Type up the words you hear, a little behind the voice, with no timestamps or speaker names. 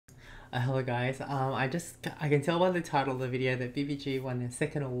Hello guys. I can tell by the title of the video that VIVIZ won their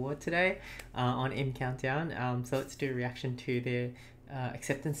second award today on MCountdown. So let's do a reaction to their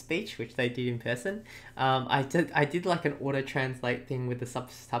acceptance speech, which they did in person. I did like an auto translate thing with the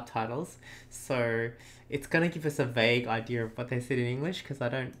subtitles, so it's gonna give us a vague idea of what they said in English because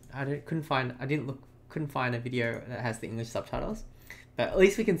couldn't find a video that has the English subtitles. But at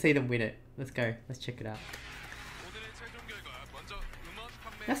least we can see them win it. Let's go. Let's check it out.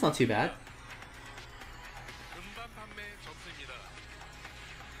 That's not too bad.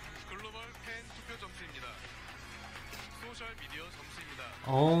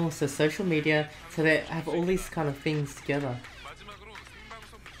 Oh, so social media, so they have all these kind of things together.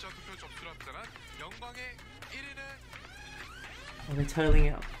 Oh, they're totaling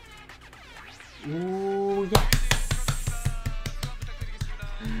out. Ooh, yes!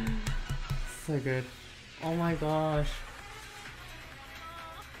 So good. Oh my gosh.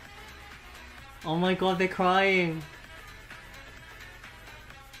 Oh my god, they're crying.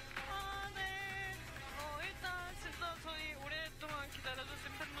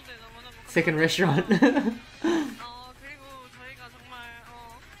 Second restaurant.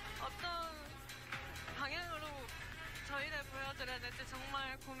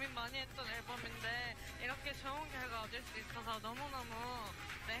 정말 고민 많이 했던 앨범인데 이렇게 좋은 결과 얻을 수 있어서 너무너무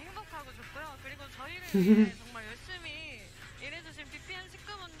행복하고 좋고요. 그리고 저희를 위해 정말 열심히 일해주신 BPM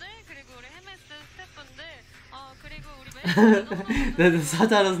식구분들 그리고 우리 MS 스태프분들 그리고 우리 매니저분들 The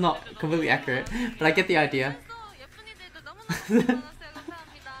subtitle is not completely accurate, but I get the idea. 예쁜 이들도 너무너무 많았어요.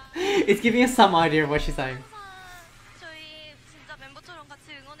 감사합니다. It's giving us some idea of what she's saying. 저희 진짜 멤버처럼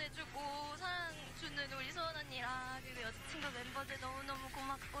같이 응원해주고 사랑 주는 우리 소원 언니랑 그리고 여자친구 멤버들 너무너무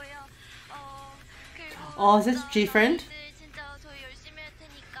고맙고요. 그리고 Oh, is this G-Friend? 진짜 저희 열심히 할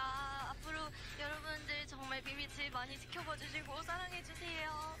테니까 앞으로 여러분들 정말 비비즈 많이 지켜봐 주시고 사랑해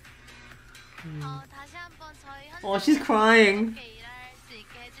주세요. 다시 한번 저희 Oh, she's crying. 일할 수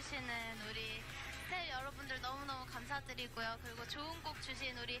있게 해주시는 우리 스태프 여러분들 너무너무 감사드리고요. 그리고 좋은 곡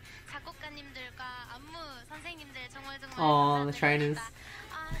주신 우리 작곡가님들과 안무 선생님들 정말 Oh, the 감사드립니다. trainers.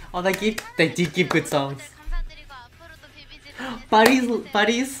 Oh, they did give good songs. 감사드리고 앞으로도 비비즈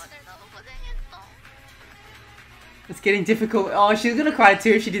Buddies. It's getting difficult. Oh, she's gonna cry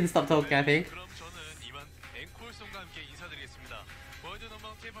too if she didn't stop talking, I think. 그럼 저는 이만 앵콜송과 함께 인사드리겠습니다. 월드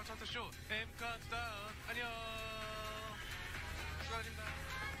넘버 K-pop 차트쇼 MCountdown 안녕. 수고하셨습니다.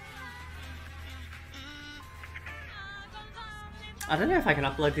 I don't know if I can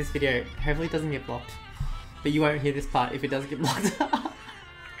upload this video. Hopefully it doesn't get blocked. But you won't hear this part if it does get blocked.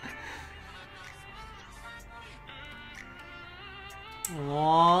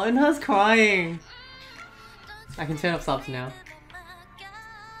 Oh, and her's crying. I can turn up subs now.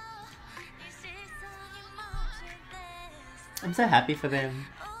 I'm so happy for them.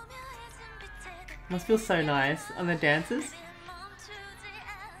 Must feel so nice. And the dancers?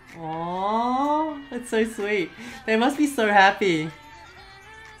 Oh, that's so sweet. They must be so happy.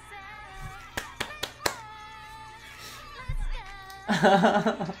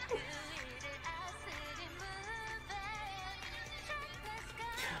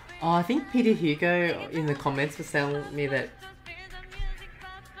 Oh, I think Peter Hugo in the comments was telling me that.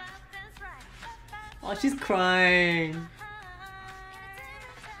 Oh, she's crying.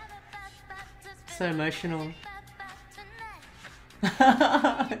 So emotional.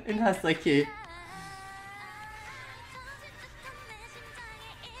 And that's so cute.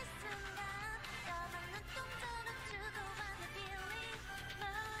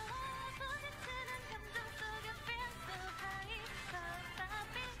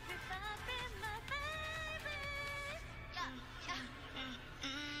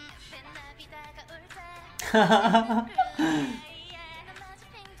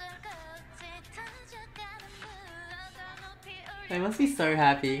 They must be so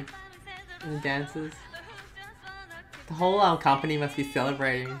happy. And the dancers. The whole company must be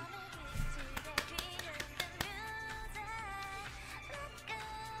celebrating.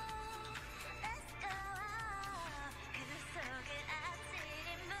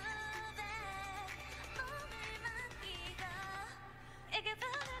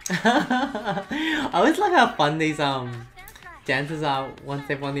 I always love how fun these dancers are once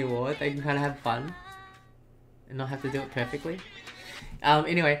they've won the award. They can kind of have fun and not have to do it perfectly.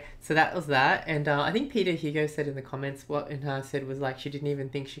 Anyway, so that was that, and I think Peter Hugo said in the comments what Inha said was like she didn't even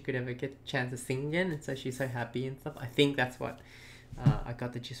think she could ever get a chance to sing again, and so she's so happy and stuff. I think that's what I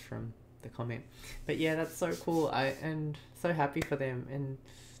got the gist from the comment. But yeah, that's so cool. And so happy for them, and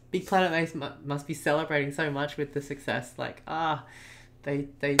Big Planet Mace must be celebrating so much with the success. Like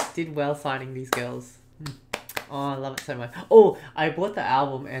they did well signing these girls. Oh, I love it so much. Oh, I bought the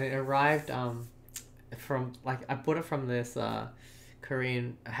album and it arrived from like I bought it from this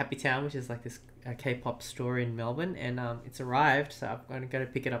Korean Happy Town, which is like this K-pop store in Melbourne, and it's arrived, so I'm going to go to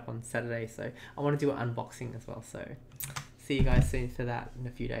pick it up on Saturday. So I want to do an unboxing as well. So see you guys soon for that in a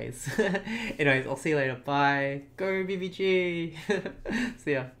few days. Anyways, I'll see you later. Bye. Go BBG.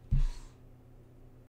 See ya.